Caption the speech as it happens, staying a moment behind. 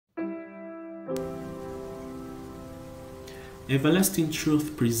Everlasting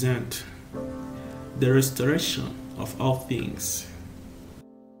truth present the restoration of all things.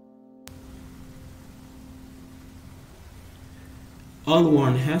 All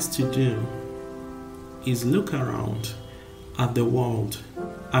one has to do is look around at the world,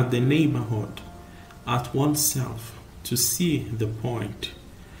 at the neighborhood, at oneself to see the point.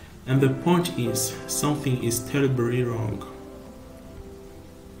 And the point is something is terribly wrong.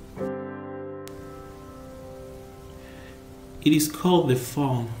 It is called the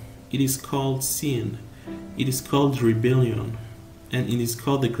fall, it is called sin, it is called rebellion, and it is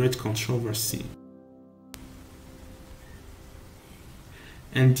called the great controversy.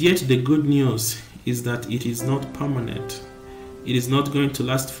 And yet the good news is that it is not permanent. It is not going to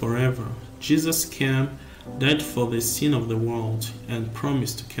last forever. Jesus came, died for the sin of the world, and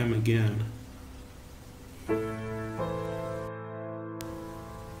promised to come again.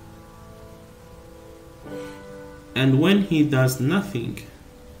 And when he does nothing,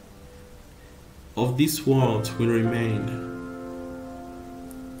 of this world will remain.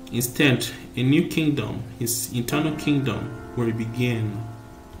 Instead, a new kingdom, his eternal kingdom, will begin.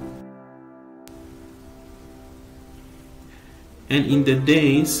 And in the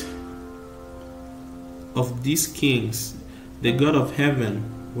days of these kings, the God of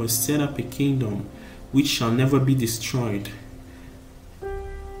heaven will set up a kingdom which shall never be destroyed.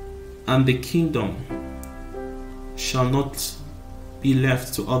 And the kingdom shall not be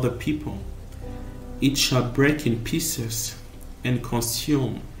left to other people. It shall break in pieces and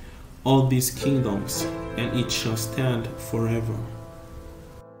consume all these kingdoms, and it shall stand forever.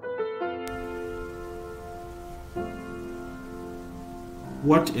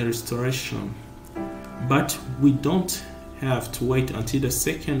 What a restoration! But we don't have to wait until the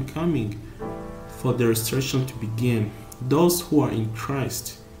second coming for the restoration to begin. Those who are in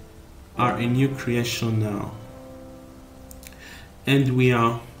Christ are a new creation now. And we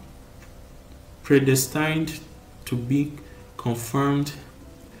are predestined to be conformed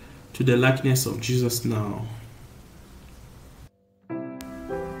to the likeness of Jesus now.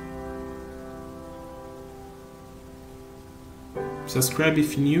 Subscribe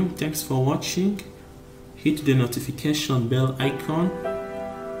if new. Thanks for watching. Hit the notification bell icon.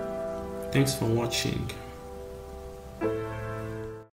 Thanks for watching.